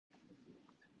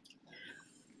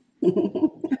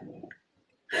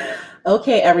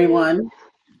Okay, everyone.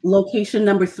 Location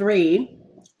number 3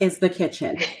 is the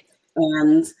kitchen.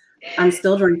 And I'm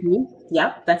still drinking.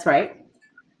 Yep, that's right.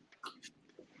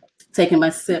 Taking my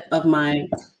sip of my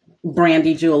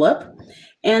brandy julep.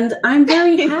 And I'm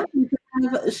very happy to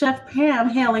have Chef Pam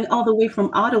hailing all the way from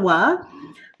Ottawa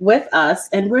with us.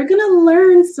 And we're going to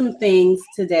learn some things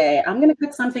today. I'm going to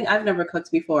cook something I've never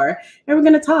cooked before. And we're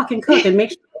going to talk and cook and make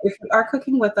sure if you are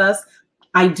cooking with us,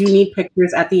 I do need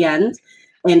pictures at the end.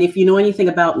 And if you know anything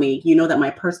about me, you know that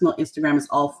my personal Instagram is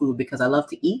all food because I love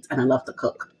to eat and I love to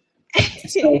cook.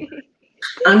 So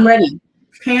I'm ready.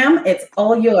 Pam, it's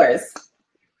all yours.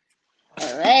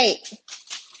 All right.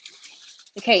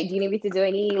 Okay, do you need me to do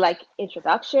any like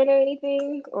introduction or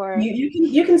anything? Or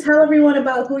You can tell everyone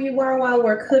about who you are while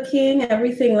we're cooking,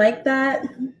 everything like that.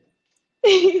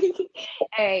 all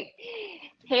right.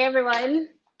 Hey everyone.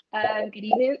 Good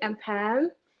evening. I'm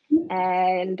Pam,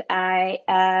 and I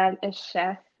am a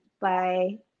chef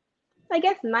by I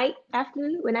guess night,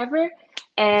 afternoon, whenever.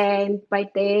 And by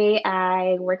day,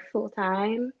 I work full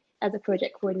time as a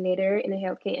project coordinator in the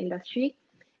healthcare industry.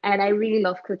 And I really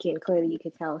love cooking, clearly you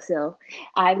can tell. So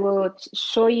I will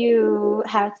show you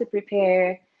how to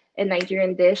prepare a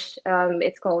Nigerian dish.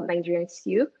 It's called Nigerian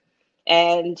stew,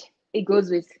 and it goes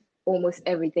with almost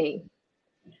everything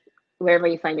wherever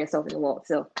you find yourself in the world.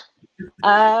 So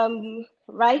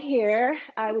right here,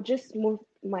 I will just move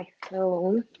my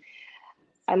phone.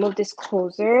 I move this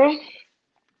closer.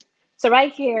 So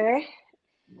right here,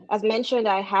 as mentioned,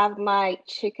 I have my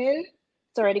chicken.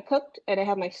 It's already cooked, and I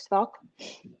have my stock.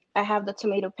 I have the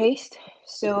tomato paste.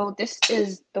 So this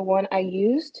is the one I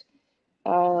used.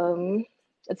 Um,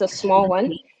 it's a small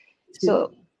one.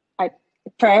 So I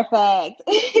perfect.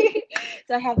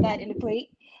 So I have that in the plate.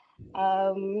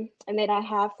 And then I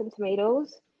have some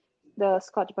tomatoes, the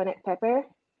Scotch bonnet pepper,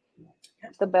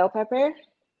 the bell pepper,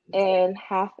 and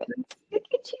look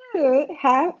at you,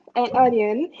 half an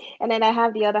onion, and then I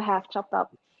have the other half chopped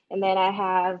up, and then I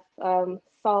have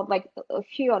salt, like a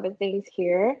few other things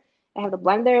here. I have the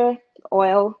blender,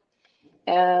 oil,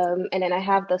 and then I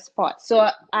have the pot. So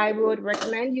I would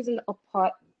recommend using a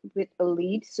pot with a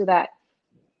lid so that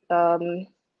um,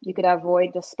 you could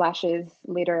avoid the splashes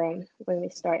later on when we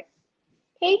start.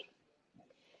 Okay,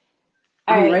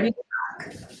 all I'm right.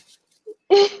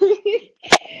 ready.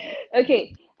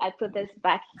 Okay, I put this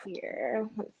back here.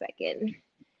 1 second.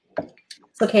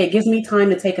 It's okay. It gives me time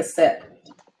to take a sip.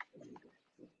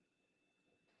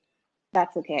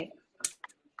 That's okay.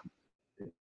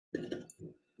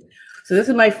 So this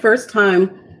is my first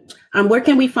time. Where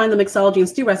can we find the mixology and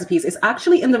stew recipes? It's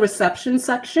actually in the reception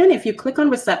section. If you click on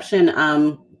reception,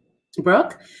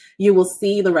 Brooke, you will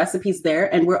see the recipes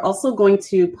there. And we're also going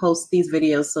to post these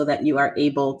videos so that you are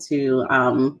able to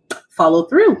follow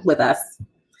through with us.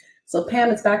 So Pam,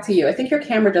 it's back to you. I think your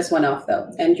camera just went off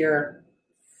though, and you're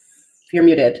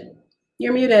muted.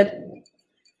 You're muted.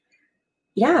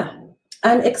 Yeah.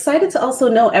 I'm excited to also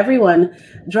know, everyone,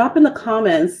 drop in the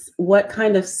comments what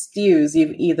kind of stews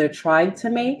you've either tried to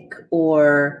make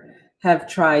or have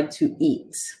tried to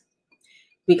eat.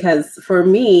 Because for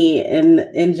me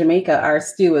in Jamaica, our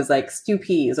stew is like stew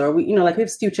peas, or like we have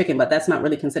stew chicken, but that's not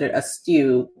really considered a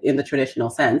stew in the traditional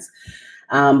sense.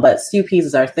 But stew peas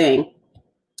is our thing.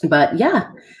 But yeah,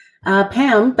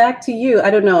 Pam, back to you. I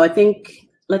don't know. I think,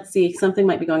 let's see, something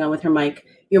might be going on with her mic.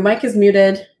 Your mic is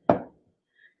muted.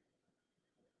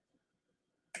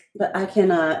 But I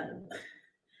cannot.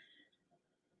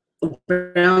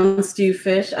 Brown stew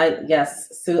fish.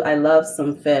 Yes, Sue, I love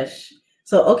some fish.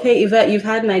 So okay, Yvette, you've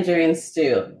had Nigerian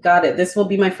stew. Got it. This will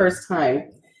be my first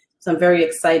time. So I'm very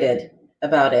excited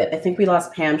about it. I think we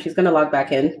lost Pam. She's gonna log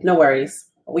back in. No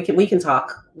worries. We can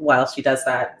talk while she does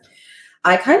that.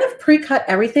 I kind of pre-cut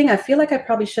everything. I feel like I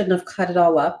probably shouldn't have cut it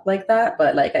all up like that,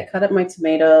 but like I cut up my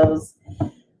tomatoes,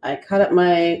 I cut up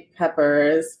my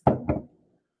peppers,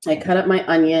 I cut up my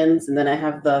onions, and then I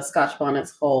have the Scotch bonnets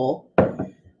whole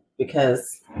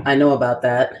because I know about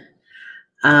that.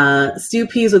 Stew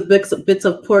peas with bits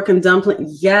of pork and dumpling.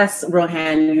 Yes,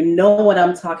 Rohan, you know what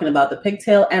I'm talking about. The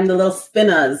pigtail and the little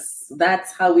spinners.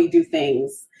 That's how we do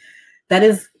things. That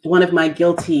is one of my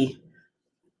guilty,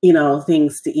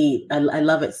 things to eat. I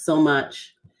love it so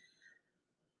much.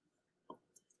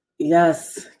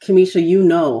 Yes, Kamisha, you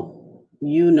know.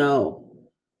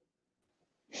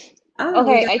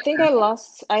 Okay, I think I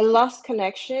lost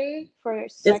connection for a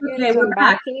It's second, okay. so We're I'm back.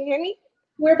 back. Can you hear me?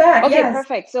 We're back. Okay, Yes.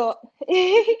 perfect. So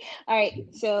all right,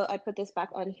 so I put this back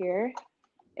on here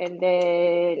and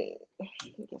then let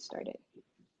me get started.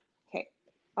 Okay,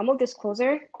 I'll move this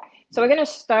closer. So we're gonna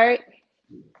start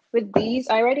with these.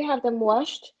 I already have them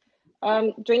washed.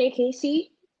 Journey, can you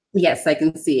see? Yes, I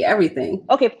can see everything.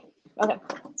 Okay. Okay. All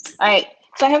right.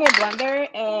 So I have a blender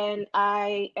and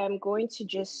I am going to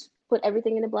just put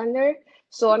everything in the blender.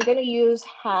 So I'm going to use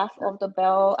half of the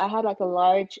bell. I had like a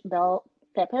large bell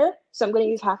pepper. So I'm going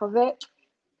to use half of it.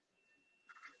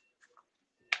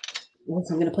 So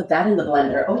I'm gonna put that in the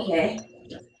blender. Okay.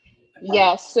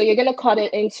 Yes. So you're going to cut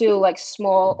it into like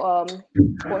small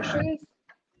portions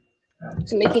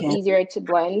to make it Okay. easier to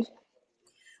blend.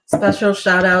 Special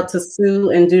shout out to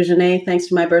Sue and Dujeuner. Thanks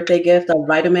for my birthday gift of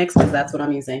Vitamix, because that's what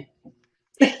I'm using.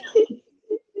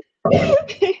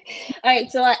 All right,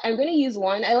 so I'm going to use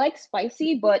one. I like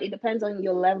spicy, but it depends on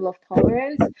your level of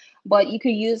tolerance. But you could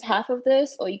use half of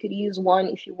this, or you could use one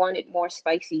if you want it more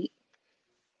spicy.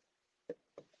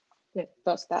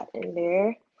 Toss that in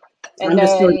there. And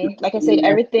then, like I said,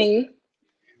 everything.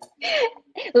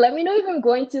 Let me know if I'm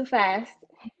going too fast.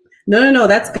 No,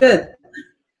 that's good.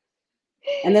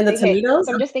 And then the tomatoes?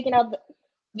 So I'm just taking out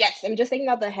I'm just taking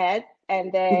out the head,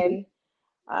 and then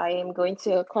I am going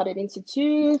to cut it into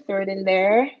two, throw it in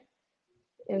there,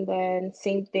 and then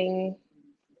same thing.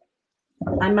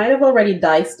 I might have already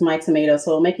diced my tomatoes,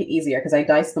 so it'll make it easier because I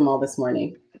diced them all this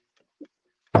morning.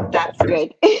 That's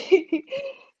good.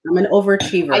 I'm an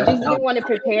overachiever. I just didn't want to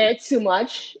prepare too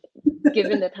much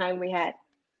given the time we had.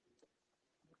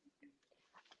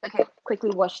 Okay,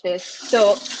 quickly wash this.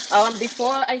 So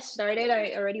before I started,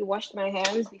 I already washed my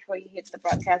hands before you hit the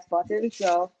broadcast button.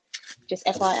 So just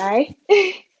FYI.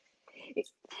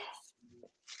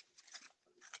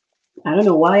 I don't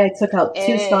know why I took out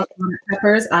 2 stalks of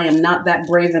peppers. I am not that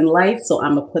brave in life, so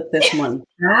I'm gonna put this one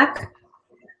back.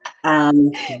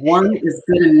 One is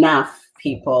good enough,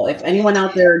 people. If anyone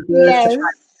out there dares to try,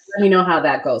 let me know how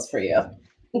that goes for you.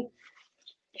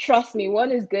 Trust me,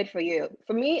 one is good for you.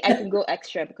 For me, I can go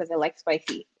extra because I like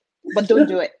spicy, but don't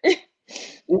do it.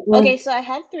 Okay, so I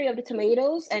have 3 of the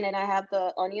tomatoes, and then I have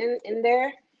the onion in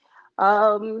there.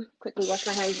 Quickly wash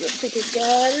my hands real quick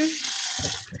again.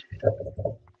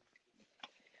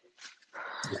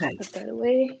 Okay. Put that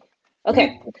away.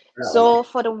 Okay, so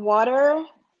for the water,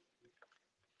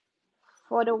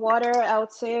 I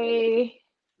would say,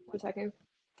 1 second.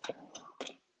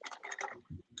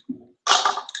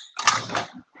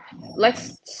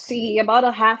 Let's see, about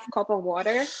a half cup of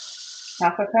water.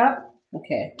 Half a cup?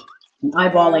 Okay. I'm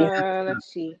eyeballing.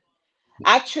 Let's see.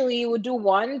 Actually, we'll do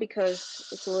 1 because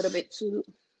it's a little bit too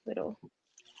little.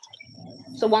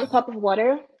 So 1 cup of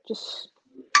water, just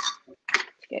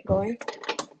to get going.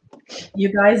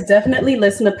 You guys definitely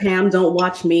listen to Pam. Don't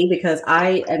watch me because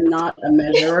I am not a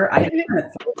measurer. I just kind of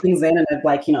throw things in and I'm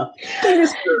like, Dwayne,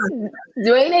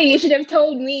 you should have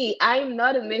told me. I'm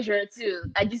not a measurer too.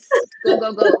 I just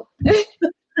go.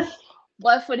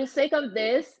 But for the sake of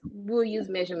this, we'll use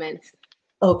measurements.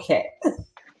 Okay.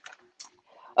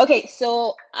 Okay,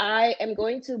 so I am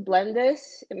going to blend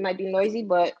this. It might be noisy,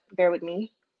 but bear with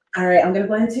me. All right, I'm going to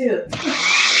blend too.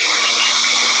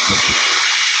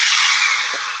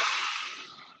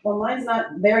 Well, mine's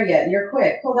not there yet. You're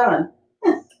quick. Hold on.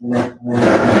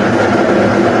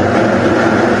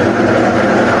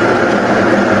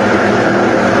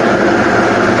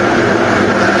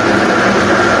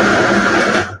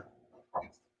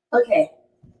 Okay.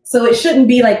 So it shouldn't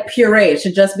be like puree. It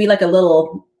should just be like a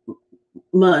little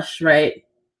mush, right?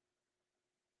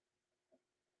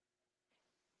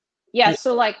 Yeah,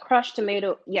 so like crushed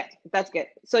tomato. Yeah, that's good.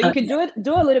 So you could do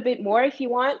a little bit more if you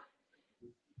want.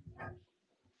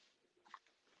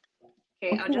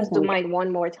 Okay, I'll just do mine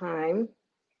one more time.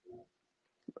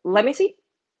 Let me see.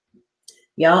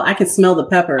 Y'all, I can smell the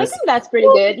peppers. I think that's pretty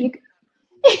good.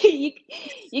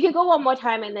 You can go one more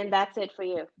time and then that's it for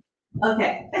you.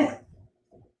 Okay.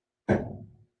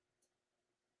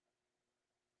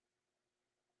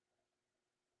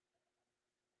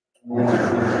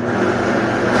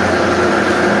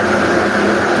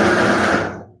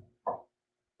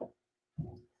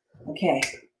 Okay.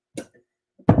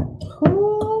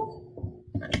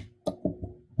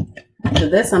 After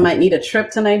this, I might need a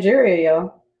trip to Nigeria,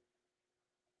 y'all.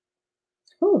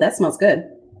 Oh, that smells good.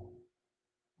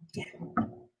 Yeah.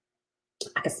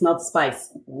 I can smell the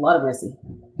spice. Lord of mercy.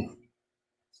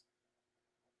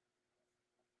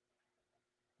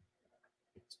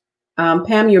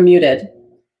 Pam, you're muted.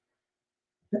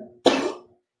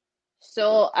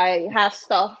 So I have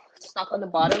stuff stuck on the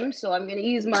bottom, so I'm gonna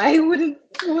use my wooden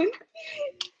spoon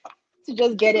to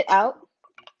just get it out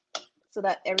so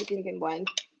that everything can blend.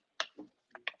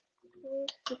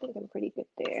 I think I'm pretty good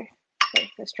there. Okay,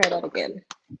 let's try that again.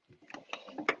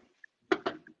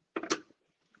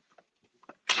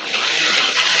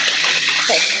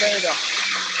 Okay, there you go.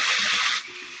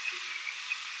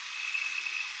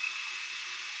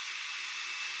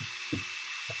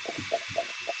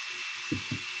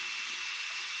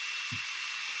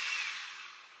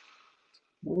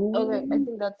 Okay, I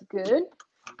think that's good.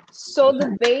 So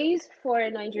the base for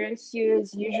Nigerian stew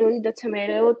is usually the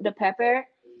tomato, the pepper,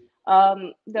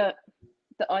 the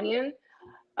onion.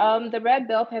 The red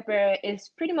bell pepper is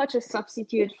pretty much a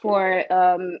substitute for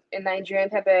a Nigerian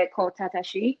pepper called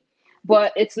tatashi,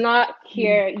 but it's not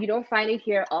here. You don't find it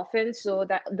here often, so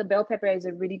that the bell pepper is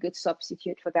a really good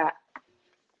substitute for that.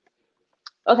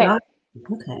 Okay.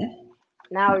 Okay.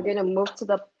 Now we're gonna move to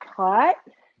the pot.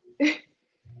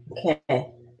 Okay.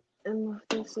 And move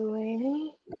this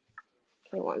away.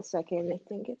 Okay, 1 second. I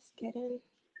think it's getting.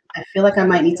 I feel like I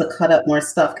might need to cut up more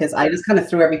stuff because I just kind of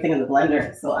threw everything in the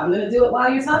blender. So I'm gonna do it while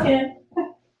you're talking.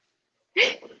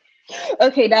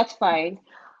 Okay, that's fine.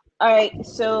 All right,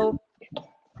 so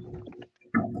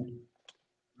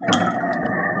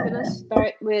I'm gonna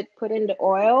start with putting the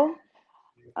oil.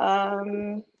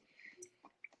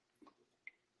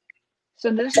 So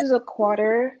this is a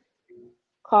 1/4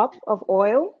 cup of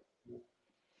oil,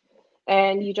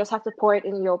 and you just have to pour it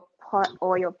in your pot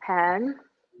or your pan.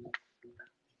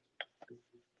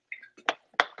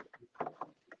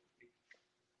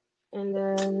 And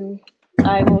then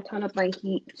I will turn up my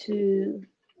heat to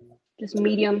just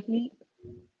medium heat.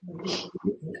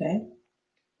 Okay.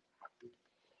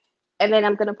 And then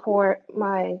I'm gonna pour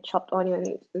my chopped onions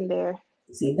in there.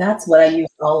 See, that's what I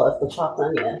use all of, the chopped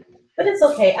onion. But it's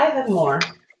okay, I have more.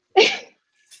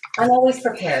 I'm always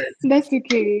prepared. That's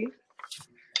okay.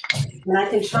 And I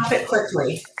can chop it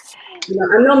quickly. You know,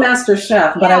 I'm no master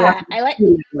chef, but Yeah, I like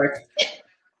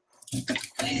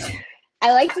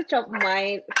I like to chop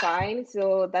mine fine,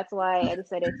 so that's why I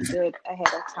decided to do it ahead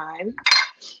of time.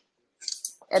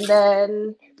 And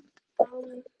then,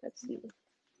 let's see.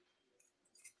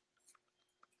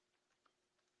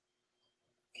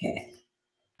 Okay.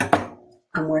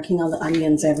 I'm working on the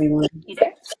onions, everyone. You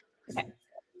there? Okay.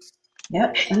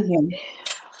 Yep, I'm here.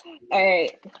 All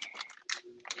right.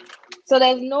 So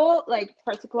there's no like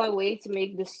particular way to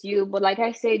make the stew, but like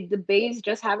I said, the base,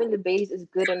 just having the base is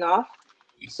good enough.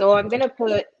 So I'm gonna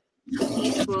put a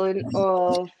teaspoon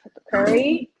of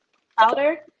curry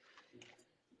powder.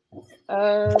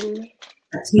 A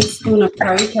teaspoon of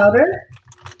curry powder?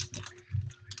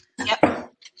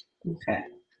 Yep. Okay.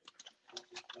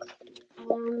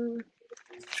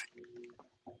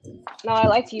 Now I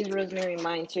like to use rosemary in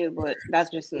mine too, but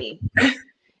that's just me.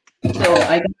 So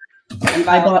I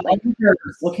bought all the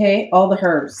herbs, okay? All the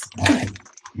herbs.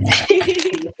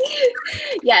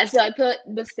 Yeah, so I put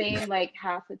the same like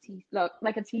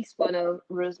like a teaspoon of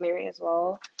rosemary as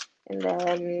well. And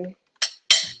then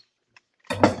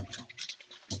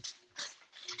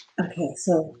okay,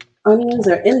 so onions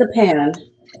are in the pan.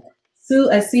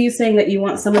 Sue, I see you saying that you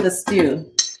want some of the stew.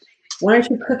 Why aren't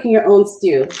you cooking your own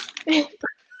stew?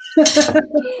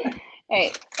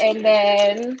 Hey, and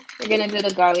then we're gonna do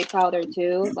the garlic powder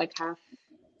too, like half,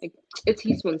 like a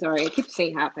teaspoon. Sorry, I keep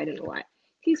saying half. I don't know why.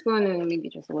 Teaspoon and maybe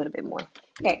just a little bit more.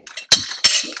 Okay,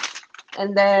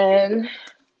 and then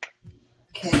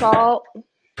salt.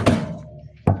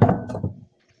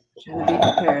 Trying to be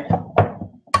prepared.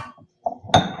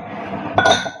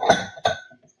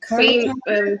 Same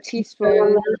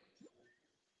teaspoon.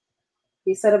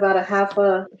 You said about a half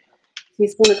a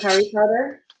teaspoon of curry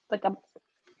powder? Like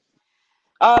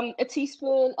a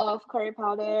teaspoon of curry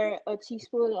powder, a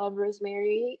teaspoon of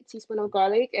rosemary, a teaspoon of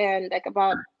garlic, and like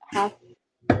about half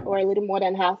or a little more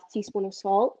than half teaspoon of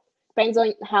salt. Depends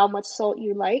on how much salt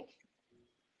you like.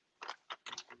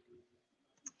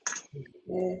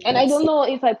 And I don't know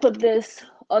if I put this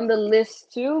on the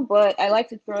list too, but I like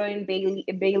to throw in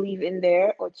a bay leaf in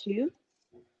there or two.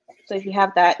 So if you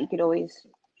have that, you could always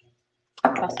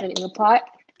toss it in the pot.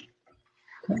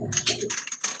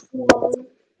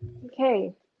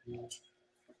 Okay.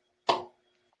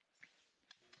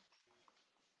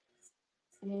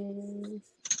 And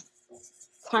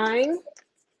thyme.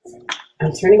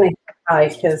 I'm turning my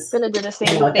head because Gonna do the same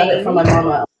thing. I got it from my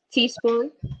mama.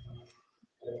 Teaspoon.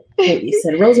 Wait, you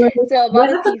said rosemary? So about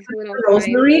a teaspoon of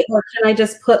rosemary, or can I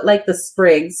just put like the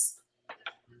sprigs?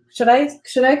 Should I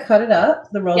cut it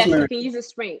up? The rosemary. Yes, you can use a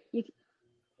sprig.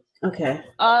 Okay.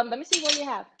 Let me see what you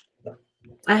have.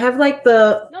 I have like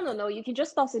the. No. You can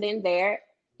just toss it in there.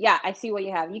 Yeah, I see what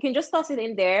you have. You can just toss it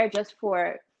in there just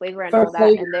for flavor and all that,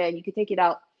 and then you can take it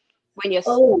out when you're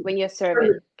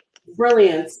serving.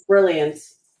 Brilliant.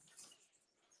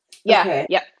 Yeah. Okay.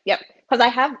 Yep. Because I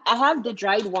have the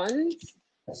dried ones,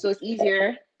 so it's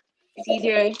easier. It's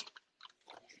easier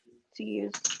to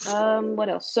use. What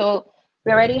else? So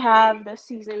we already have the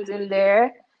seasons in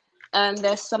there, and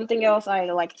there's something else I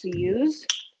like to use.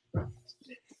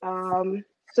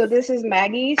 So this is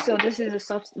Maggi. So this is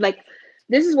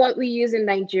this is what we use in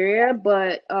Nigeria,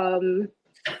 but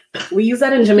We use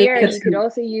that in Here, Jamaica you could too.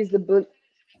 also use the.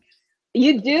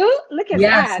 You do? Look at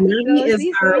Yes, that. Maggie So is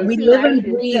see, our, sorry we to live and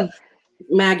Americans. So breathe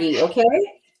Maggie, okay?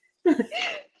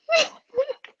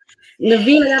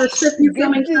 Naveen, I gotta ship you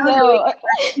some good in to Calgary. know.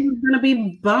 It's gonna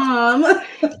be bomb.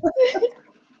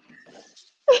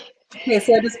 Okay,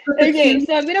 so I just put the Okay, cube.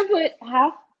 so I'm gonna put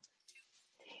half.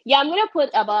 Yeah, I'm gonna put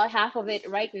about half of it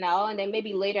right now, and then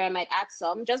maybe later I might add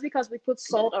some, just because we put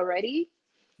salt already,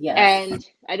 Yes. and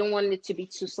I don't want it to be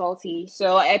too salty.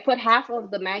 So I put half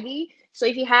of the Maggi. So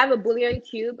if you have a bouillon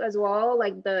cube as well,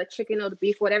 like the chicken or the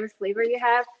beef, whatever flavor you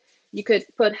have, you could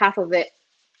put half of it.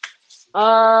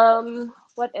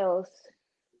 What else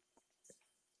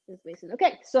is missing?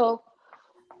 Okay, so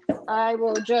I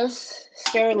will just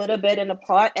stir a little bit in the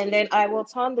pot, and then I will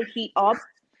turn the heat up.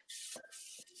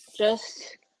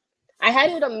 Just, I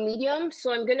had it on medium,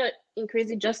 so I'm gonna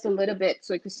increase it just a little bit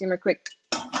so it can simmer quick.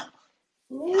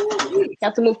 You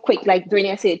have to move quick, like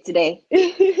Dunia said today.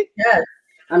 Yes.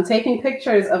 I'm taking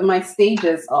pictures of my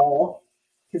stages all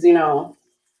because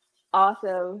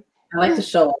Awesome. I like to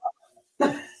show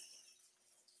off.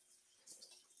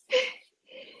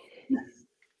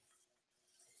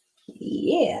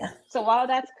 Yeah. So while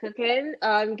that's cooking,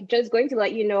 I'm just going to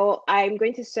let you know I'm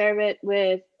going to serve it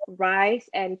with rice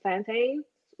and plantain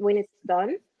when it's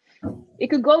done. It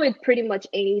could go with pretty much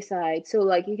any side. So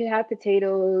like you could have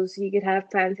potatoes, you could have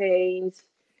plantains,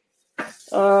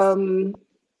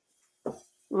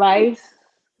 rice,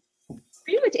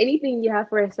 pretty much anything you have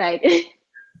for a side.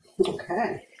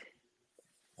 Okay.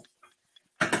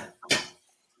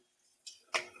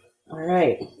 All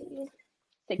right.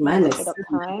 Taking a little bit of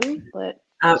time, but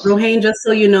Rohain, just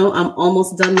so you know, I'm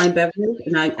almost done my beverage,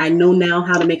 and I know now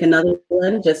how to make another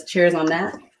one. Just cheers on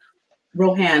that.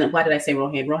 Rohan, why did I say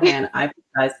Rohan? Rohan, I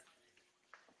apologize.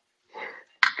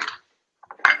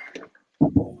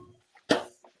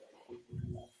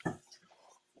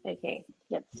 okay,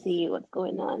 let's see what's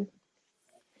going on.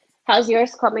 How's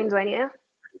yours coming, Duania?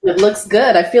 It looks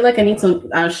good. I feel like I need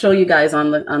to show you guys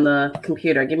on the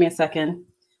computer. Give me a second.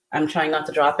 I'm trying not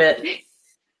to drop it.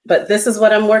 But this is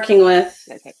what I'm working with.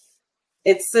 Okay.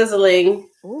 It's sizzling.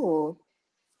 Ooh.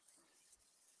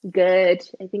 Good.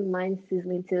 I think mine's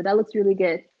sizzling too. That looks really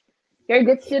good. You're a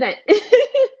good student.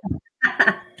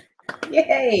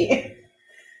 Yay.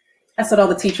 That's what all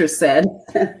the teachers said.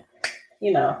 All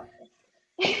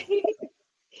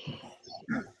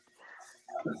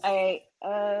right.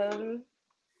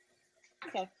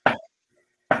 Okay.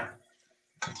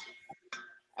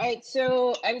 All right,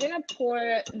 so I'm gonna pour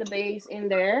the base in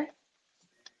there.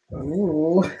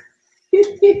 Ooh.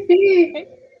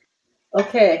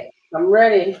 Okay, I'm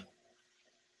ready.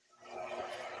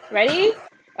 Ready?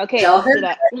 Okay, Y'all let's do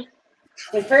that.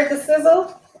 You've heard the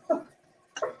sizzle?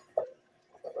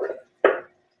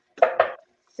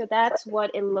 So that's what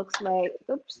it looks like.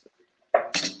 Oops.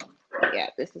 Yeah,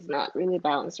 this is not really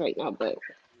balanced right now, but.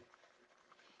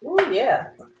 Oh, yeah.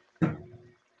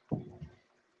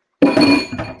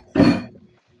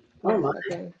 Oh, my.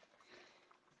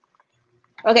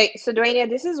 Okay, so Durania,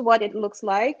 this is what it looks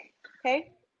like.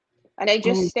 Okay. And I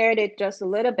just stirred it just a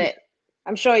little bit.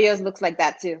 I'm sure yours looks like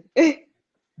that too.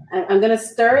 I'm going to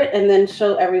stir it and then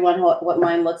show everyone what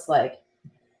mine looks like.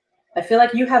 I feel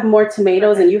like you have more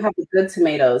tomatoes and you have the good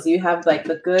tomatoes. You have like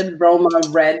the good Roma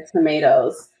red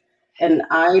tomatoes. And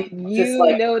I just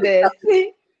like know this.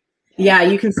 Yeah,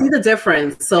 you can see the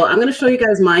difference. So I'm going to show you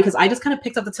guys mine because I just kind of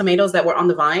picked up the tomatoes that were on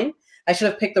the vine. I should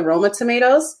have picked the Roma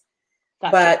tomatoes,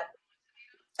 Gotcha. but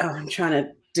I'm trying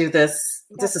to do this.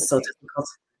 This is so difficult.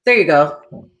 There you go.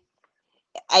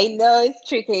 I know it's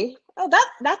tricky. Oh,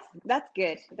 that's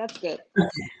good. That's good.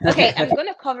 Okay, I'm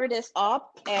gonna cover this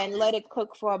up and let it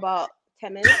cook for about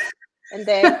 10 minutes, and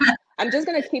then I'm just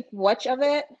gonna keep watch of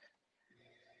it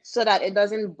so that it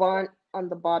doesn't burn on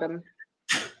the bottom.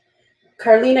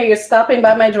 Carlina, you're stopping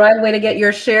by my driveway to get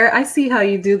your share. I see how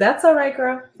you do. That's all right,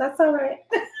 girl. That's all right.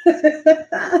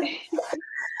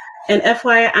 And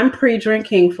FYI, I'm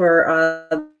pre-drinking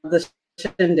for the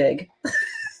shindig.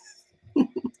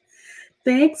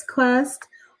 Thanks, Quest.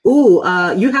 Ooh,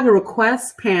 you have a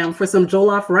request, Pam, for some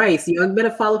jollof rice. You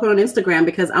better follow her on Instagram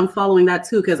because I'm following that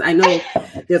too because I know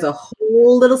there's a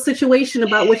whole little situation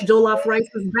about which jollof rice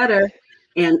is better.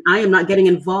 And I am not getting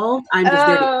involved. I'm just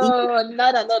there to eat. Oh,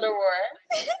 not another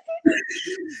word.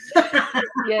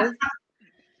 Yes,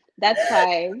 that's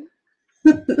fine.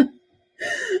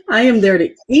 I am there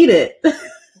to eat it.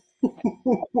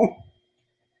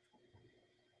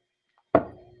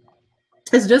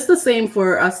 It's just the same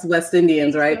for us West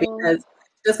Indians, right? Because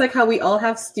just like how we all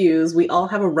have stews, we all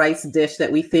have a rice dish that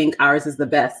we think ours is the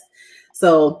best.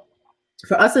 So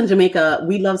For us in Jamaica,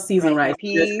 we love seasoned rice.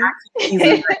 Seasoned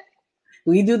rice.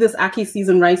 We do this Aki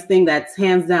seasoned rice thing that's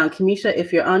hands down. Kamisha,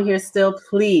 if you're on here still,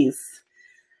 please.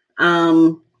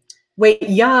 Wait,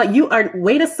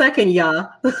 wait a second,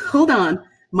 hold on.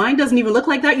 Mine doesn't even look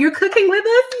like that. You're cooking with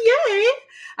us? Yay.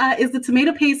 Is the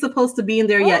tomato paste supposed to be in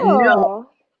there yet? No.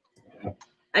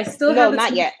 I still have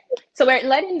not yet. So we're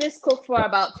letting this cook for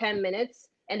about 10 minutes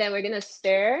and then we're gonna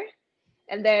stir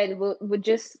and then we'll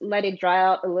just let it dry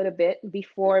out a little bit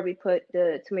before we put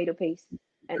the tomato paste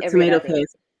and everything. Tomato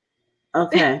paste.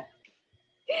 Okay.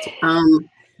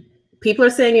 People are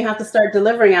saying you have to start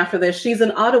delivering after this. She's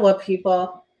in Ottawa,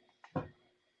 people.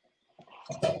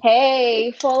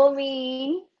 Hey, follow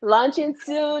me. Launching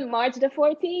soon, March the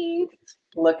 14th.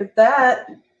 Look at that.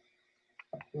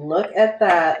 Look at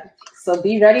that. So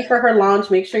be ready for her launch.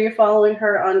 Make sure you're following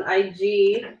her on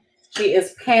IG. She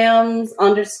is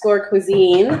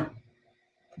Pams_cuisine.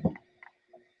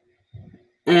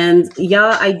 And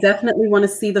yeah, I definitely want to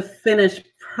see the finished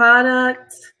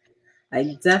product.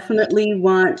 I definitely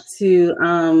want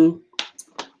to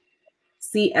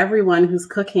see everyone who's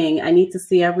cooking. I need to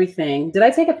see everything. Did I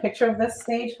take a picture of this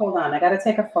stage? Hold on, I got to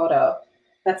take a photo.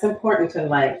 That's important in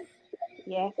life.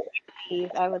 Yes, please.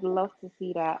 I would love to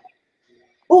see that.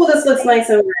 Oh, this looks nice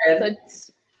and red.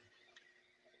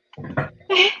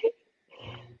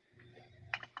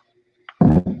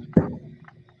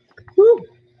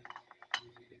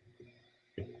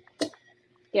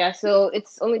 Yeah, so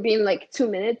it's only been like 2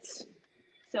 minutes.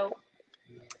 So,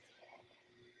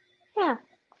 yeah.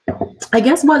 I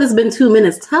guess what has been 2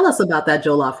 minutes? Tell us about that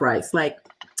jollof rice. Like,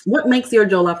 what makes your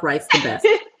jollof rice the best?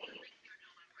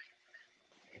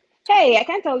 Hey, I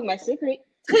can't tell you my secret.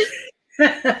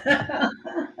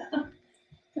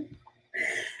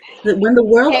 When the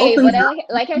world opens up,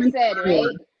 like I said,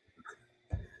 right?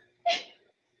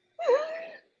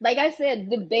 Like I said,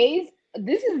 the base,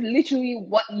 this is literally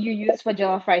what you use for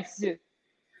jollof rice too.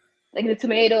 Like the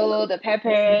tomato, the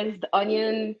peppers, the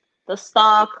onion, the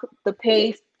stock, the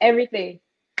paste, everything.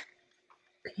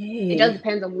 Okay. It just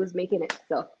depends on who's making it.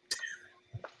 So.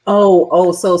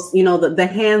 So you know the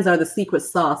hands are the secret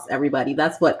sauce, everybody.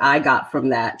 That's what I got from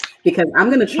that. Because I'm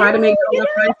gonna try to make jollof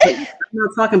rice, but I'm not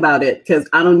talking about it because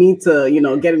I don't need to,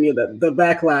 get any of the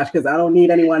backlash because I don't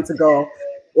need anyone to go,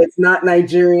 it's not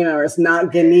Nigerian or it's not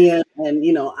Ghanaian, and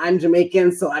I'm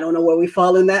Jamaican, so I don't know where we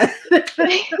fall in that.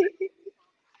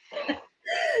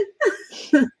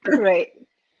 Right.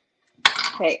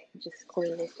 Okay, just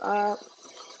clean this up.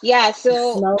 Yeah,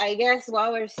 so I guess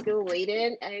while we're still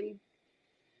waiting,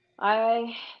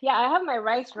 I have my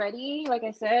rice ready, like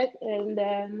I said, and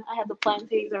then I have the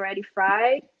plantains already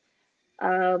fried.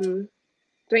 Dwayne,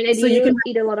 do you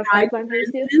eat a lot of fried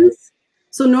plantains too?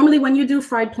 So normally when you do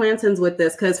fried plantains with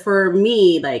this, because for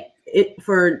me,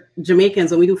 for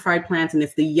Jamaicans, when we do fried plantain,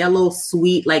 it's the yellow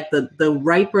sweet, like the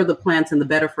riper the plantain, the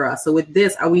better for us. So with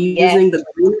this, are we using the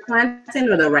green plantain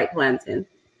or the ripe plantain?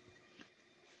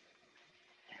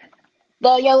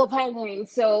 The yellow plantain.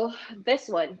 So this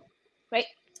one, right?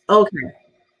 Okay.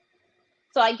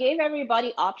 So I gave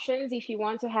everybody options if you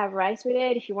want to have rice with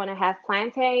it, if you want to have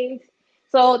plantains.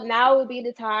 So now would be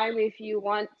the time if you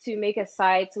want to make a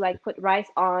side to put rice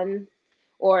on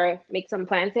or make some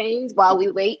plantains while we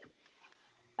wait.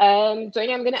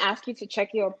 Johnny, I'm going to ask you to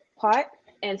check your pot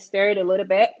and stir it a little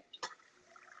bit.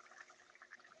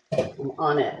 I'm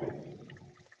on it.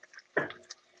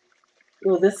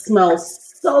 Oh, this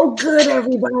smells so good,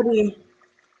 everybody.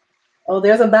 Oh,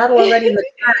 there's a battle already in the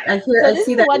chat. I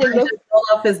see that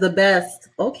jollof is the best.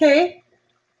 Okay.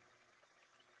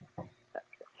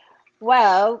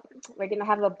 Well, we're going to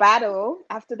have a battle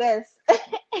after this. Okay,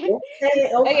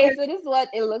 so this is what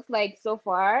it looks like so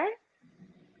far.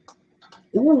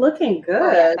 Ooh, looking good.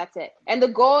 Oh, yeah, that's it. And the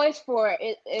goal is for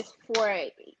it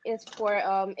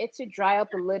to dry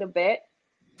up a little bit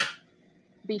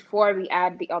before we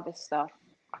add the other stuff.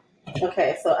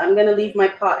 Okay, so I'm gonna leave my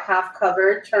pot half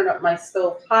covered, turn up my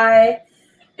stove high,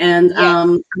 and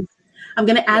I'm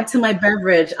gonna add to my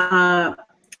beverage.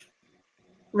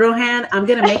 Rohan, I'm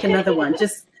gonna make another one.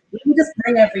 Let me just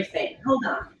bring everything. Hold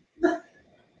on.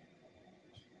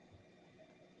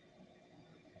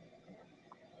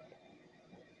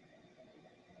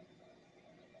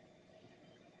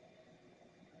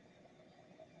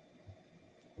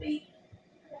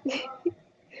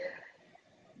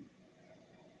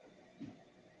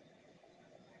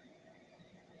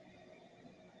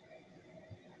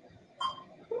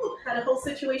 Had a whole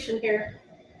situation here.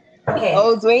 Okay.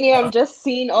 Oh, Dwayne, I'm just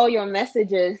seeing all your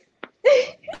messages.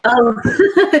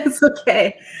 It's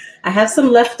okay. I have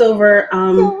some leftover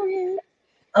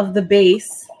of the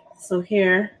base. So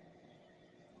here,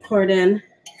 pour it in.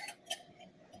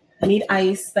 I need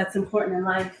ice. That's important in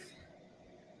life.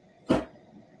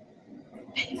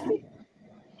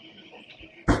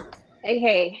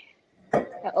 Okay,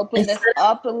 I'll open this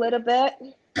up a little bit.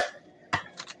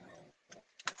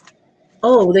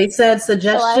 Oh, they said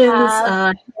suggestions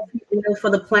have... for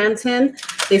the plantain.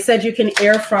 They said you can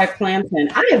air fry plantain.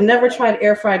 I have never tried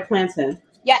air fried plantain.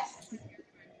 Yes.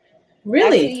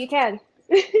 Really? Actually, you can.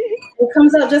 It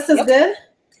comes out just as good?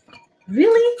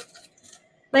 Really?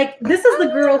 Like, this is the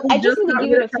girl who I just need to got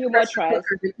give rid it of a few her more pressure tries.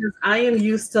 cooker because I am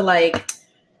used to, like,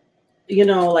 you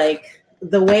know, like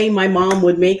the way my mom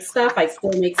would make stuff. I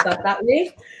still make stuff that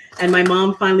way. And my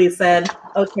mom finally said,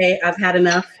 okay, I've had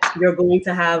enough. You're going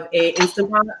to have a Instant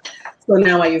Pot. So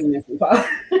now I use an Instant Pot.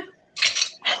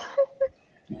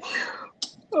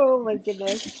 Oh my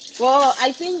goodness. Well,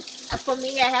 I think for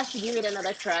me, I have to give it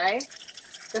another try.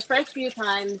 The first few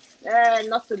times,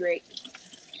 not so great.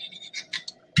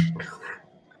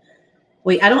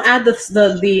 Wait, I don't add the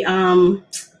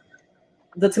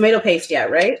tomato paste yet,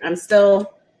 right?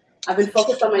 I've been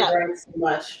focused on my drying so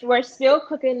much. We're still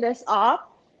cooking this up.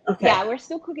 Okay. Yeah, we're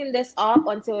still cooking this up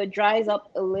until it dries up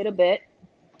a little bit.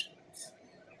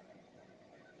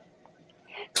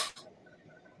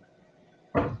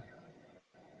 I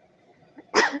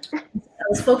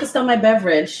was focused on my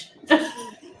beverage. It's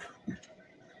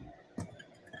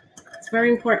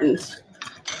very important.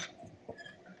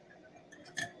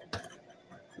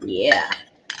 Yeah.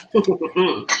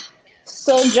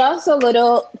 So just a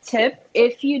little tip,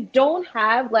 if you don't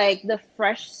have like the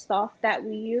fresh stuff that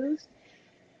we use,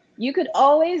 you could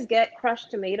always get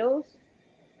crushed tomatoes.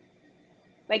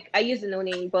 Like I use the no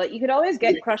name, but you could always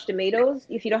get crushed tomatoes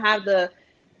if you don't have the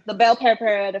bell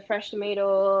pepper, the fresh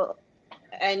tomato,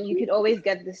 and you could always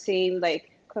get the same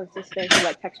like consistency,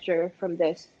 like texture from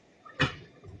this.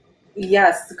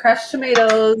 Yes, crushed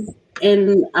tomatoes,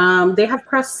 and they have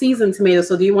crushed seasoned tomatoes.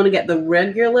 So do you want to get the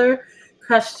regular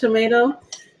crushed tomato?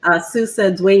 Sue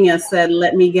said, Dwayne said,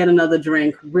 let me get another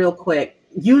drink real quick.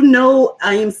 You know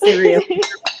I am serious.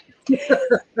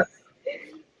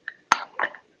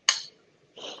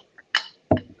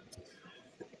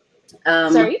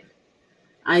 Sorry?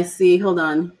 I see. Hold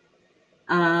on.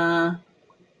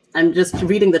 I'm just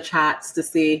reading the chats to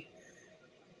see.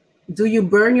 Do you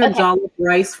burn your jollof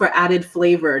rice for added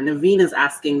flavor? Naveen is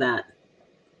asking that.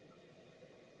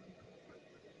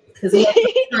 Because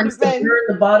sometimes to burn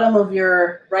the bottom of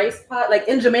your rice pot, like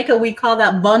in Jamaica, we call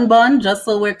that bun bun, just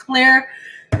so we're clear.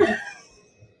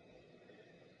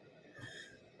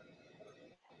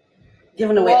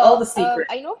 Giving away all the secrets.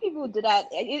 I know people do that.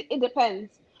 It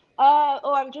depends.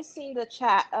 I'm just seeing the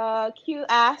chat. Q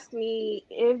asked me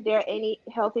if there are any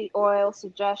healthy oil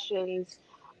suggestions.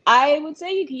 I would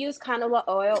say you can use canola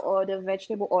oil or the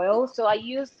vegetable oil. So I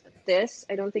used this.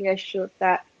 I don't think I showed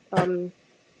that.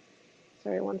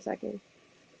 Sorry, 1 second.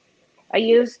 I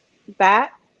used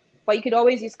that, but you could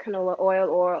always use canola oil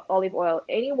or olive oil.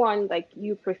 Anyone like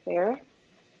you prefer.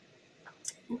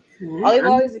 Okay. Olive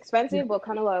oil is expensive, but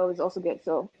canola oil is also good.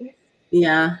 So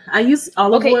yeah, I use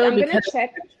olive oil because I'm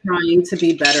trying to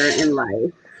be better in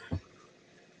life.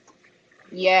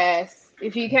 Yes,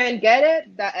 if you can get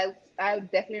it, that I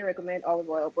would definitely recommend olive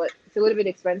oil, but it's a little bit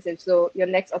expensive. So your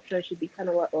next option should be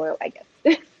canola oil, I guess.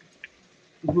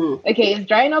 Okay, it's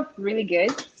drying up really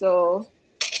good. So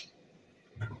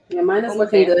yeah, mine is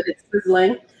looking good. It's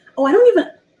sizzling. Oh,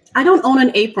 I don't own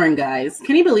an apron, guys.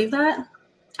 Can you believe that?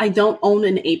 I don't own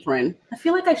an apron. I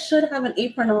feel like I should have an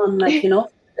apron on, like, you know,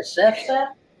 the chef.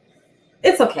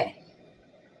 It's okay.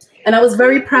 And I was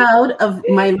very proud of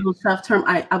my little chef term.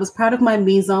 I was proud of my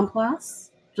mise en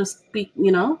place.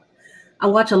 You know, I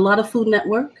watch a lot of Food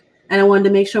Network, and I wanted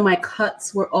to make sure my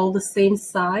cuts were all the same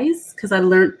size because I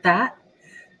learned that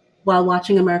while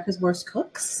watching America's Worst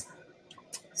Cooks.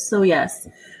 So yes,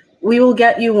 we will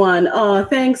get you one. Oh,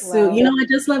 thanks, Sue. Wow. You know, I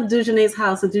just left Dujanay's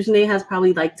house, and Dujanay has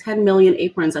probably like 10 million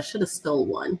aprons. I should have stole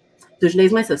one.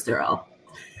 Dujanay's my sister, all.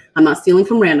 I'm not stealing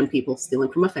from random people,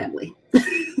 stealing from a family.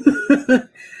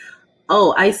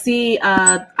 Oh, I see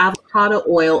avocado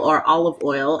oil or olive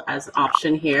oil as an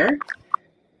option here.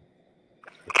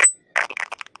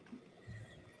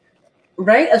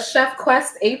 Right? A Chef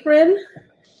Quest apron.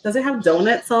 Does it have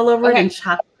donuts all over it and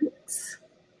chocolate?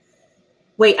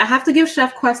 Wait, I have to give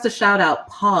Chef Quest a shout out.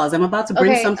 Pause. I'm about to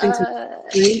bring something to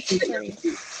the screen.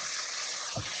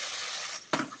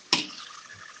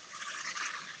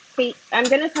 Okay, I'm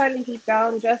going to turn the heat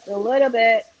down just a little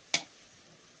bit.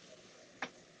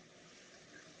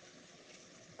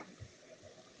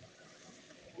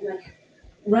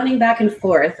 Running back and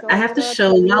forth. I have to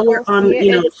show while we're on,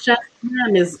 you know, Chef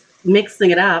Pam is mixing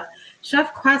it up.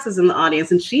 Chef Quest is in the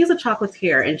audience, and she's a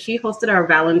chocolatier, and she hosted our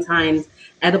Valentine's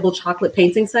edible chocolate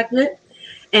painting segment.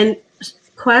 And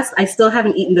Quest, I still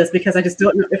haven't eaten this because I just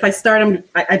don't know. If I start,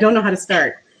 I don't know how to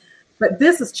start. But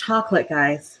this is chocolate,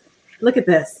 guys. Look at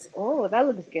this. Oh, that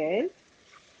looks good.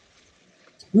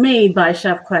 Made by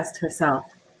Chef Quest herself.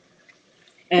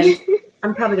 And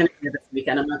I'm probably going to do this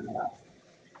weekend. I'm not going to.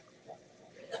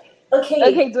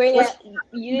 Okay, Dwayne,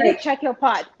 you need to check your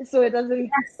pot so it doesn't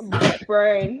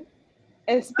burn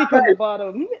and stick on the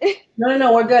bottom.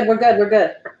 No, we're good.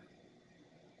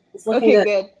 It's looking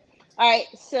good. All right,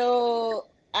 so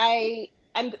I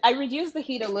reduced the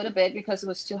heat a little bit because it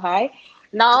was too high.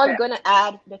 Now I'm gonna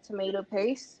add the tomato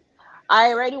paste.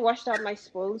 I already washed out my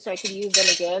spoons so I can use them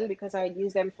again because I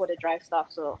use them for the dry stuff.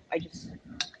 So I just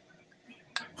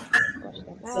wash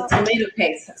them out. So tomato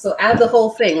paste. So add the whole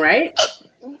thing, right?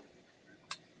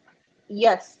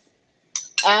 Yes.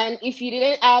 And if you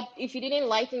didn't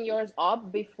lighten yours up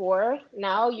before,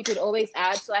 now you could always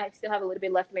add. So I still have a little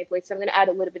bit left in my plate. So I'm gonna add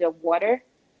a little bit of water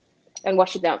and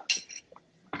wash it down.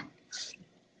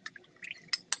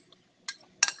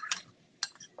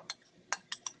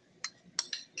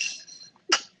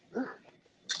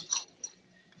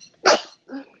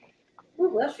 Oh,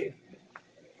 bless you.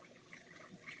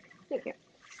 Thank you.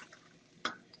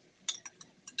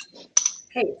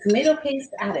 Okay, tomato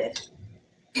paste added.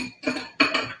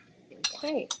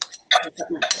 Okay.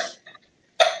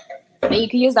 And you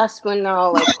can use that spoon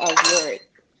now, like as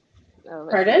your.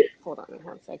 Pardon? Hold on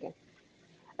 1 second.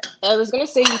 I was gonna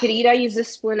say you could either use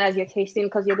this spoon as you're tasting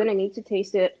because you're gonna need to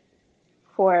taste it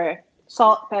for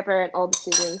salt, pepper, and all the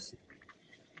seasonings.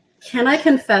 Can I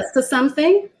confess to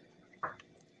something?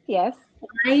 Yes.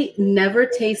 I never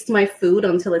taste my food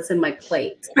until it's in my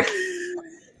plate.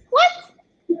 What?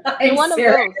 You're one of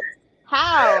those.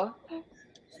 How?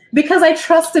 Because I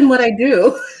trust in what I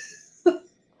do.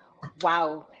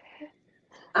 Wow.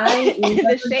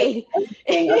 The shade.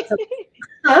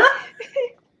 Huh?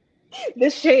 The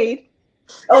shade.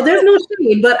 Oh, there's no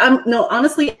shade, but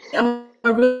honestly, I'm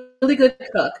a really good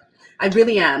cook. I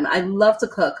really am. I love to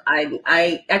cook.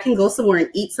 I can go somewhere and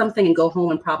eat something and go home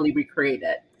and probably recreate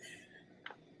it.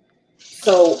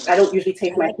 So I don't usually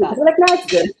taste my food. I'm like, no, it's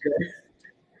good. It's good.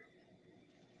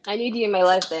 I need you in my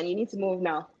life then. You need to move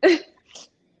now.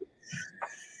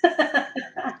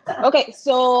 Okay,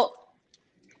 so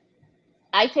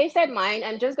I tasted mine.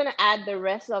 I'm just gonna add the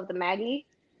rest of the Maggi.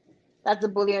 That's the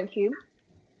bouillon cube.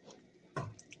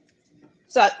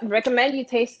 So I recommend you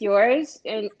taste yours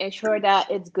and ensure that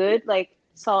it's good, like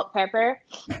salt, pepper.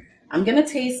 I'm gonna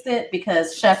taste it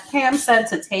because Chef Pam said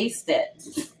to taste it.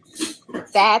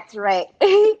 That's right.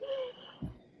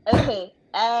 Okay,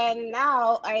 and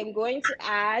now I'm going to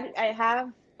add, I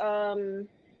have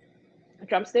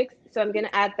drumsticks, so I'm gonna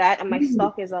add that, and my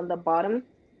stock is on the bottom.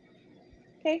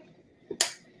 Okay.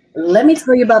 Let me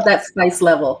tell you about that spice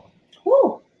level.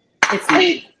 Woo. It's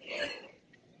nice.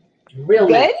 Real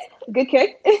good. Nice. Good cook.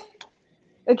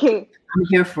 Okay. I'm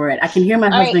here for it. I can hear my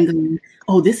husband going,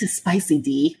 "Oh, this is spicy,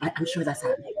 D." I'm sure that's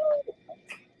happening.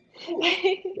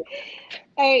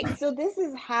 All right, so this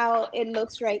is how it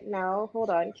looks right now. Hold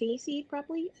on, can you see it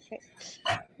properly? Okay.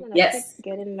 Yes.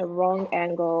 Get in the wrong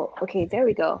angle. Okay, there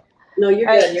we go. No, you're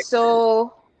all good. Right, you're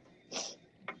so,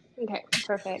 good. Okay,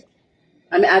 perfect.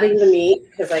 I'm adding the meat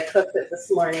because I cooked it this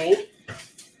morning.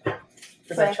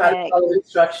 Because I tried to follow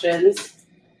instructions.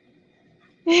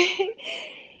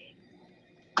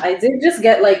 I did just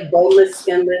get like boneless,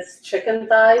 skinless chicken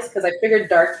thighs because I figured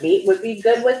dark meat would be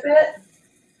good with it.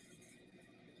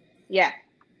 Yeah.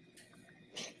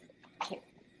 Okay.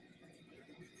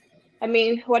 I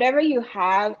mean, whatever you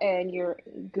have and you're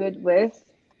good with,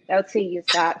 I would say use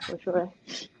that for sure.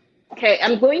 Okay,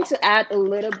 I'm going to add a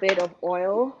little bit of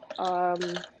oil.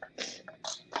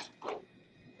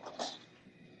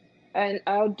 And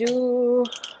I'll do,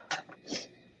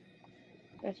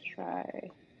 let's try.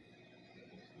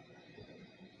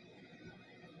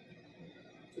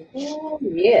 Oh,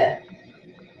 yeah.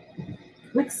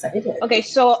 I'm excited. Okay,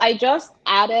 so I just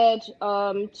added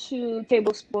 2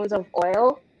 tablespoons of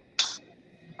oil.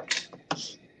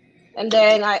 And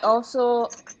then I also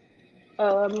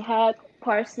had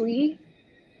parsley.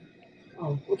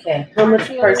 Oh, okay. How much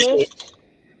parsley?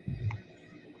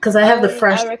 Because I have the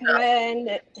fresh I recommend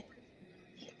it.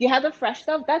 You have the fresh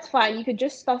stuff? That's fine. You could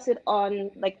just toss it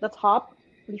on like the top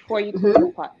before you cook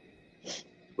the pot.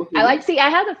 I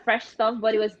have the fresh stuff,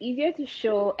 but it was easier to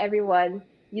show everyone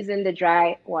using the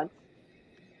dry one.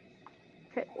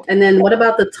 Okay. And then what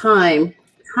about the thyme?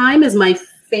 Thyme is my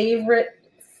favorite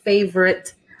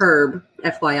herb,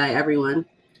 FYI, everyone.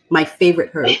 My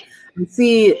favorite herb. I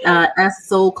see S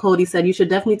Soul Cody said you should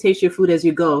definitely taste your food as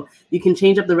you go. You can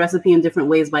change up the recipe in different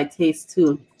ways by taste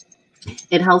too.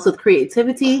 It helps with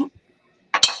creativity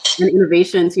and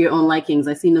innovation to your own likings.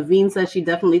 I see Naveen says she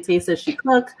definitely tastes as she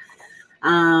cooks.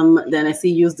 Then I see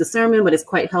use discernment, but it's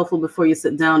quite helpful before you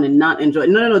sit down and not enjoy.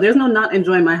 No. There's no not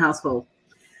enjoying my household.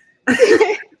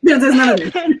 there's none of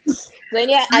it. Then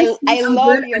yeah, I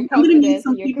love your confidence. I'm gonna need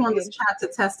some people on this chat to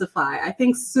testify. I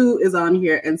think Sue is on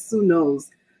here, and Sue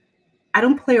knows I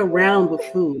don't play around with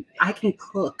food. I can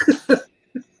cook.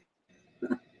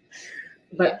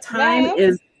 But time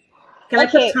is. Can I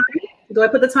put time? Do I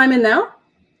put the time in now?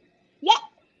 Yeah.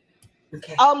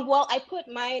 Okay. Well, I put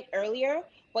mine earlier,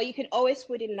 but you can always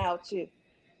put it now too.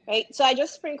 Right. So I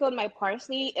just sprinkled my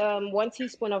parsley, 1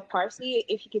 teaspoon of parsley,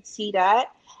 if you could see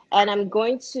that. And I'm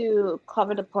going to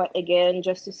cover the pot again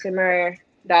just to simmer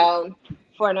down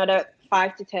for another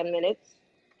 5 to 10 minutes.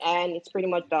 And it's pretty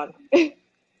much done.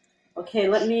 Okay,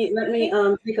 let me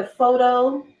take a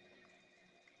photo.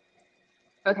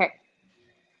 Okay.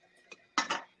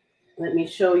 Let me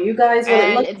show you guys what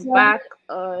it looks like. And it's back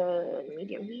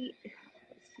medium heat.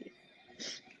 Let's see.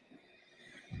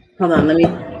 Hold on, let me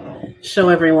show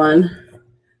everyone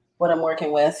what I'm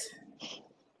working with.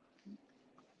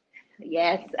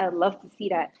 Yes, I'd love to see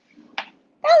that.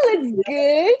 That looks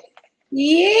good.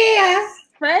 Yeah.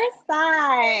 First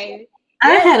time. I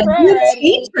had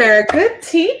a good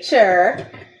teacher.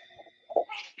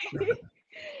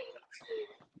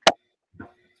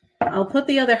 I'll put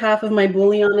the other half of my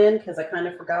bouillon in because I kind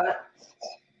of forgot.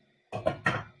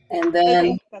 And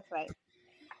then that's right.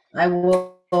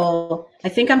 I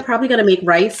think I'm probably going to make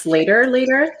rice later.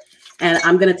 And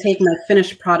I'm going to take my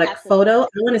finished product photo.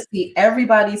 I want to see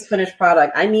everybody's finished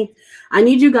product. I need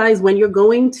you guys, when you're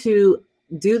going to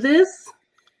do this,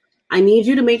 I need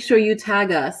you to make sure you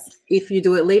tag us. If you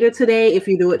do it later today, if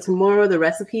you do it tomorrow, the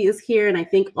recipe is here. And I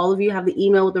think all of you have the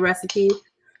email with the recipe.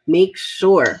 Make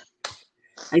sure.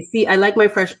 I like my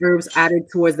fresh herbs added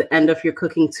towards the end of your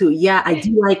cooking too. Yeah, I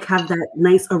do like have that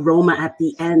nice aroma at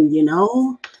the end, you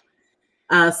know?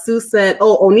 Sue said,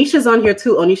 Onisha's on here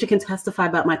too. Onisha can testify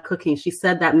about my cooking. She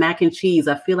said that mac and cheese,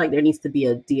 I feel like there needs to be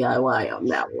a DIY on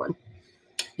that one.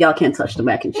 Y'all can't touch the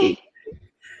mac and cheese.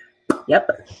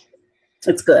 Yep.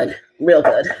 It's good. Real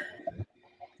good.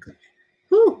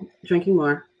 Whew, drinking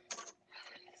more.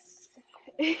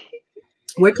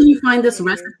 Where can you find this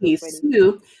recipe,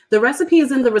 Sue? The recipe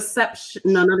is in the reception.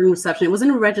 No, not in reception. It was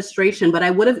in registration, but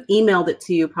I would have emailed it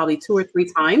to you probably 2 or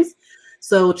 3 times.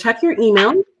 So check your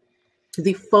email.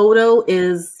 The photo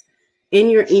is in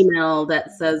your email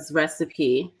that says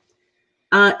recipe.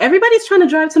 Everybody's trying to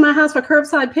drive to my house for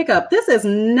curbside pickup. This is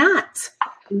not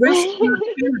Restaurant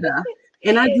Canada,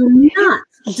 and I do not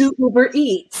do Uber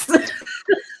Eats.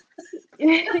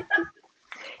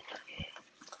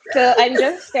 So I'm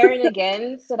just stirring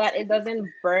again so that it doesn't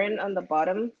burn on the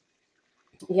bottom.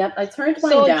 Yep, I turned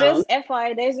mine down. So just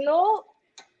FYI, there's no.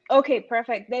 Okay,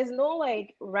 perfect. There's no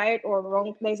like right or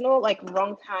wrong. There's no like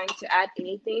wrong time to add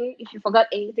anything. If you forgot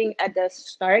anything at the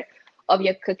start of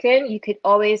your cooking, you could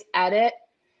always add it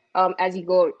as you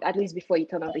go, at least before you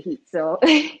turn on the heat. So.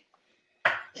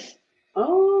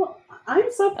 Oh,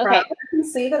 I'm so proud. Okay. I can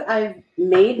say that I've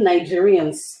made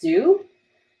Nigerian stew.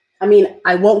 I mean,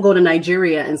 I won't go to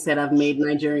Nigeria and say I've made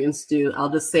Nigerian stew. I'll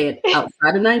just say it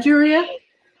outside of Nigeria.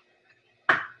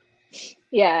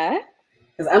 Yeah.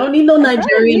 Because I don't need no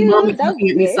Nigerian mom looking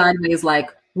at me sideways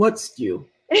like, what stew?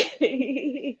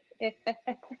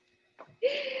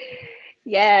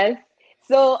 Yes.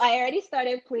 So I already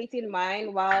started plating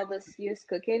mine while the stew is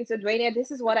cooking. So Dwayne,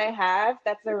 this is what I have.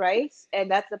 That's the rice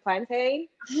and that's the plantain.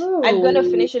 Oh. I'm going to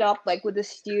finish it up like with the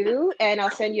stew and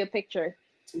I'll send you a picture.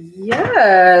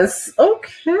 Yes.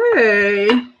 Okay.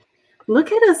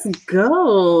 Look at us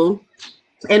go.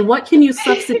 And what can you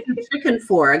substitute chicken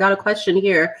for? I got a question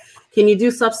here. Can you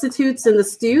do substitutes in the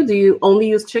stew? Do you only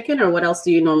use chicken or what else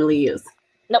do you normally use?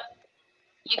 Nope.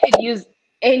 You could use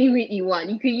any meat you want.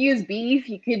 You could use beef.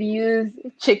 You could use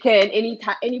chicken, any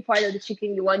part of the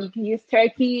chicken you want. You can use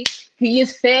turkey. You can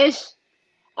use fish.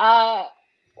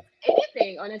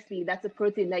 Anything, honestly, that's a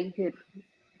protein that you could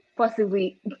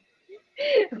possibly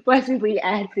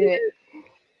add to it.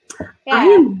 Yeah. I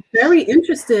am very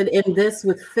interested in this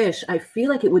with fish. I feel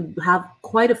like it would have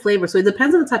quite a flavor. So it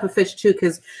depends on the type of fish too,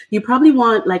 because you probably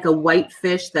want like a white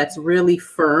fish that's really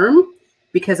firm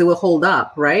because it will hold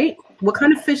up, right? What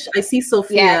kind of fish? I see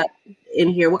Sophia in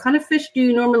here. What kind of fish do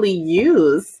you normally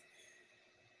use?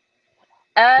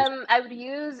 I would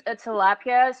use a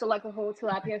tilapia, so like a whole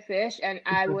tilapia fish, and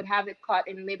I would have it cut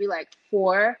in maybe like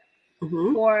four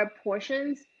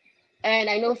portions. And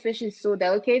I know fish is so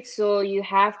delicate, so you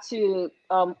have to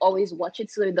always watch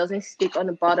it so it doesn't stick on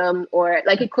the bottom, or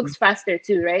like it cooks faster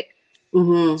too, right?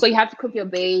 Mm-hmm. So you have to cook your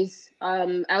base.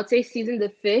 I would say season the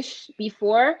fish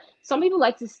before. Some people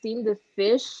like to steam the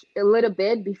fish a little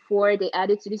bit before they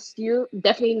add it to the stew.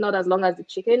 Definitely not as long as the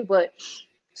chicken, but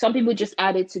some people just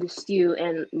add it to the stew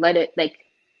and let it like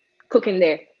cook in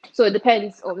there. So it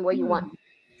depends on what you want.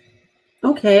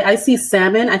 Okay, I see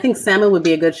salmon. I think salmon would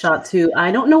be a good shot too.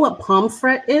 I don't know what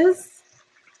pomfret is.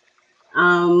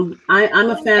 I'm a fan I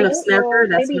of don't know. snapper.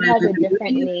 That's Maybe what it I've has been a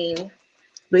different doing. name.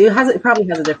 But it probably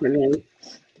has a different name.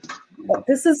 But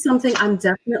this is something I'm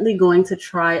definitely going to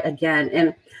try again.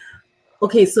 And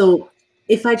okay, so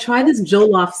if I try this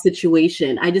jollof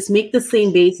situation, I just make the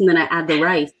same base and then I add the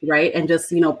rice, right? And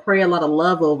just, pray a lot of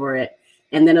love over it,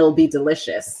 and then it'll be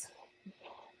delicious.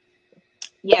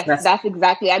 Yes, that's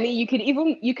exactly. I mean, you could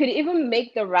even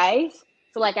make the rice.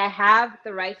 So like I have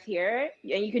the rice here,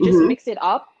 and you could just mix it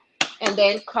up and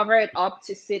then cover it up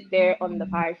to sit there on the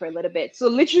fire for a little bit. So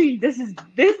literally this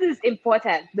is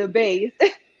important, the base.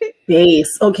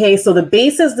 Base. Okay, so the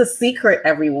base is the secret,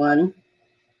 everyone,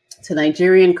 to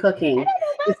Nigerian cooking.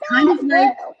 It's kind of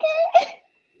like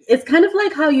it's kind of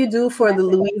like how you do for the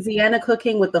Louisiana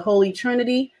cooking with the Holy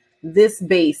Trinity. This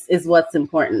base is what's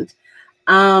important.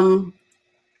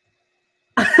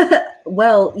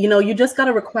 Well, you just got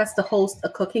to request to host a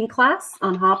cooking class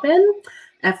on Hopin,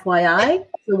 FYI.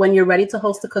 So when you're ready to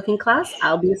host a cooking class,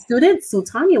 I'll be a student.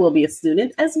 Sultania will be a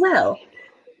student as well.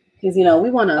 Because, we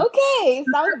want to. Okay,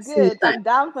 sounds good. I'm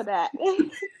down for that.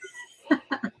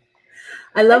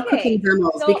 I love cooking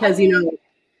demos because,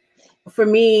 for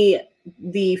me,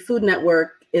 the Food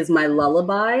Network is my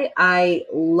lullaby. I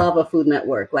love a Food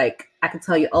Network. Like, I can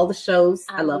tell you all the shows.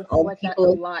 I love all the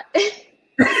people. A lot.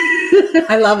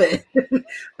 I love it.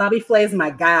 Bobby Flay is my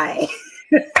guy.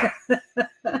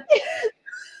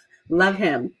 Love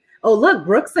him. Oh, look,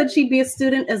 Brooke said she'd be a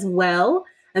student as well.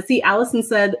 I see Allison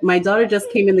said, my daughter just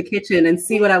came in the kitchen and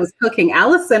see what I was cooking.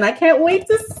 Allison, I can't wait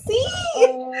to see.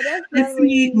 Oh, I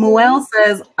see Moelle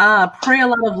says, pray a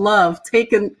lot of love,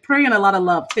 praying a lot of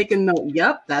love, taking note.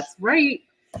 Yep, that's right.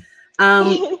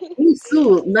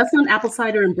 Sue, let's on apple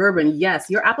cider and bourbon. Yes,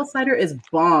 your apple cider is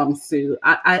bomb, Sue.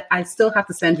 I still have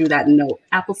to send you that note.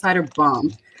 Apple cider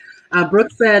bomb.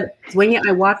 Brooke said, Dwayne,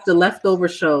 I watched the Leftover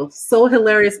show. So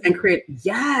hilarious and creative.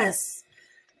 Yes,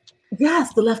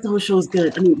 the Leftover show is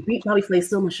good. I mean, Beat Bobby Flay is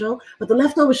still my show, but the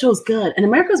Leftover show is good. And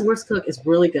America's Worst Cook is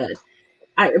really good.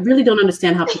 I really don't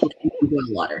understand how people can boil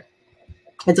water.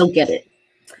 I don't get it.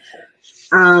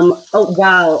 Oh,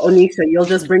 wow, Onisha, you'll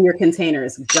just bring your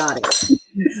containers. Got it.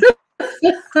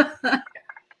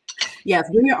 Yes,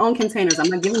 bring your own containers. I'm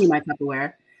not giving you my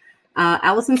Tupperware.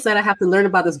 Allison said I have to learn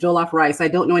about this jollof rice. I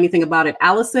don't know anything about it.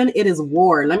 Allison, it is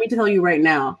war. Let me tell you right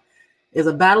now. It's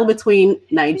a battle between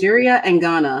Nigeria and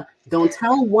Ghana. Don't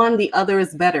tell one the other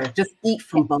is better. Just eat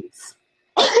from both.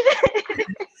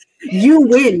 You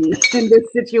win in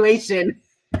this situation.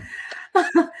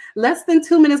 Less than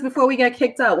 2 minutes before we get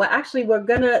kicked out. Well, actually, we're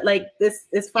gonna this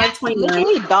is 5:29.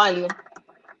 Literally done.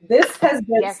 This has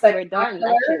been we're done.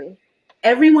 Actually,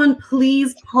 everyone,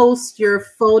 please post your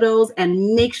photos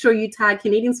and make sure you tag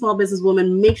Canadian Small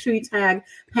Businesswoman. Make sure you tag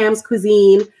Pam's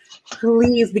Cuisine,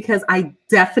 please, because I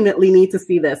definitely need to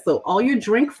see this. So all your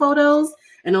drink photos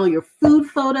and all your food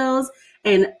photos.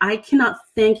 And I cannot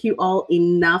thank you all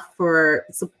enough for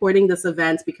supporting this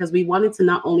event, because we wanted to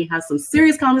not only have some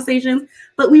serious conversations,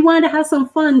 but we wanted to have some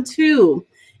fun too.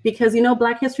 Because,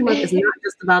 Black History Month is not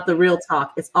just about the real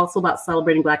talk. It's also about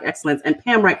celebrating Black excellence. And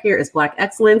Pam right here is Black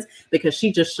excellence, because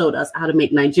she just showed us how to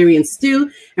make Nigerian stew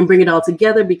and bring it all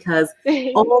together, because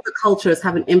all the cultures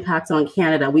have an impact on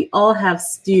Canada. We all have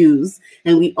stews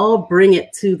and we all bring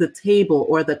it to the table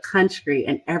or the country,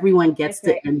 and everyone gets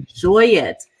to enjoy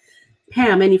it.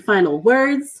 Pam, any final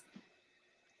words?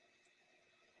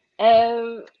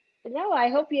 No, I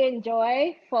hope you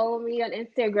enjoy. Follow me on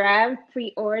Instagram,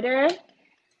 pre-order.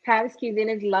 Pam's Cuisine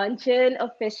is launching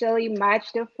officially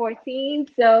March the 14th.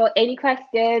 So any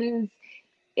questions,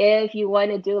 if you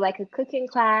want to do like a cooking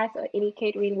class or any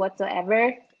catering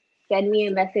whatsoever, send me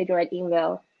a message or an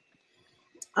email.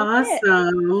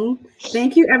 Awesome.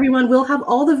 Thank you, everyone. We'll have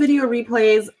all the video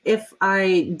replays. If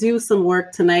I do some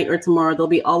work tonight or tomorrow, they'll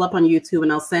be all up on YouTube,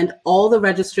 and I'll send all the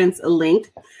registrants a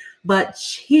link. But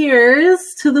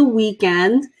cheers to the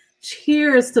weekend.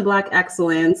 Cheers to Black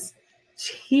excellence.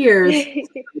 Cheers to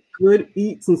some good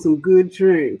eats and some good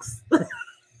drinks.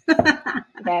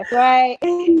 That's right.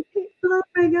 Oh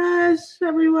my gosh,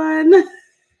 everyone.